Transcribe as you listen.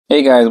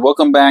Hey guys,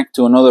 welcome back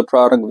to another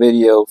product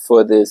video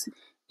for this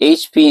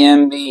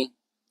HP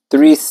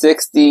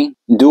 360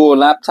 dual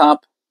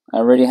laptop. I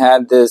already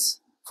had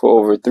this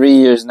for over 3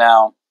 years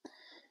now,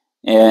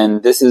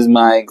 and this is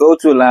my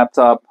go-to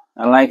laptop.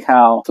 I like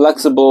how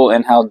flexible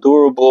and how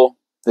durable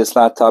this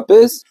laptop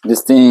is.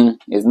 This thing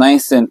is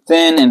nice and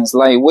thin and it's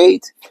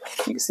lightweight.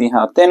 You can see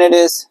how thin it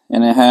is,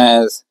 and it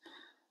has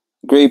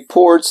great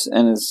ports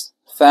and it's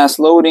fast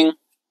loading.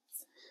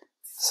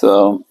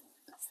 So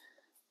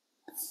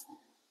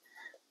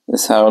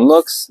this is how it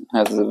looks.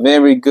 It has a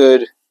very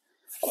good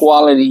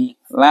quality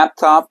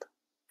laptop.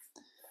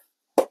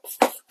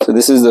 So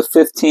this is the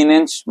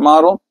 15-inch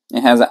model.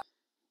 It has an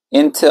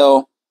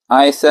Intel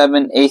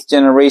i7 8th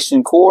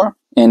generation core,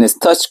 and it's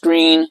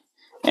touchscreen,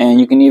 and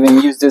you can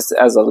even use this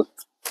as a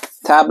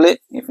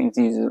tablet. If you need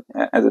to use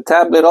it as a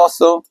tablet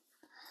also,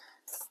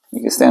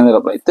 you can stand it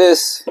up like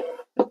this.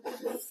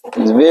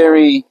 It's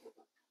very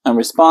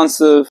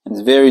responsive.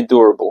 It's very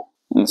durable,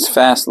 and it's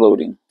fast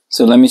loading.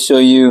 So let me show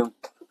you.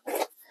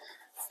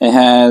 It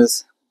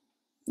has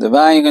the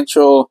volume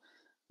control,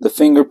 the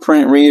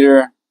fingerprint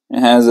reader.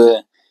 It has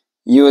a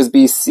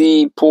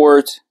USB-C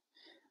port,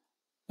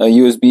 a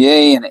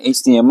USB-A, and an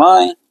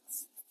HDMI.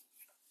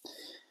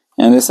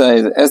 And this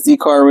is an SD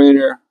card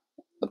reader,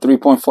 a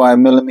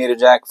 3.5mm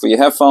jack for your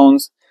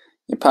headphones,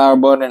 your power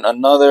button,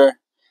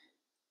 another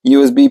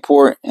USB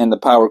port, and the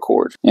power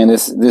cord. And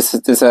this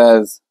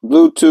has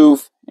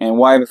Bluetooth and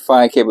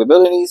Wi-Fi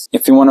capabilities.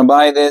 If you want to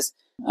buy this,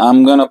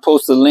 I'm gonna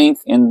post a link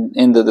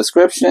in the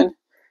description,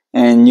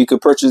 and you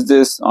could purchase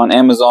this on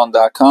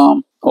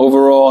Amazon.com.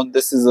 Overall,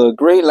 this is a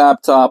great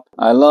laptop.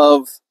 I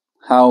love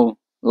how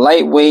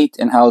lightweight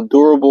and how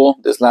durable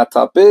this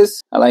laptop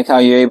is. I like how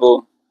you're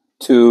able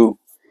to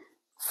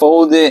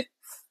fold it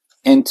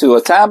into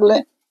a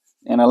tablet,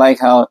 and I like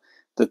how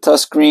the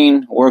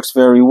touchscreen works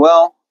very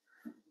well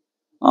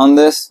on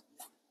this.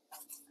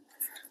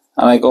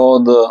 I like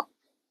all the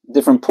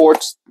different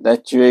ports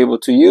that you're able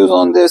to use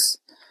on this,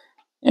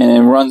 and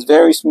it runs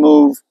very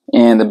smooth,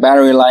 and the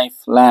battery life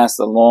lasts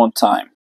a long time.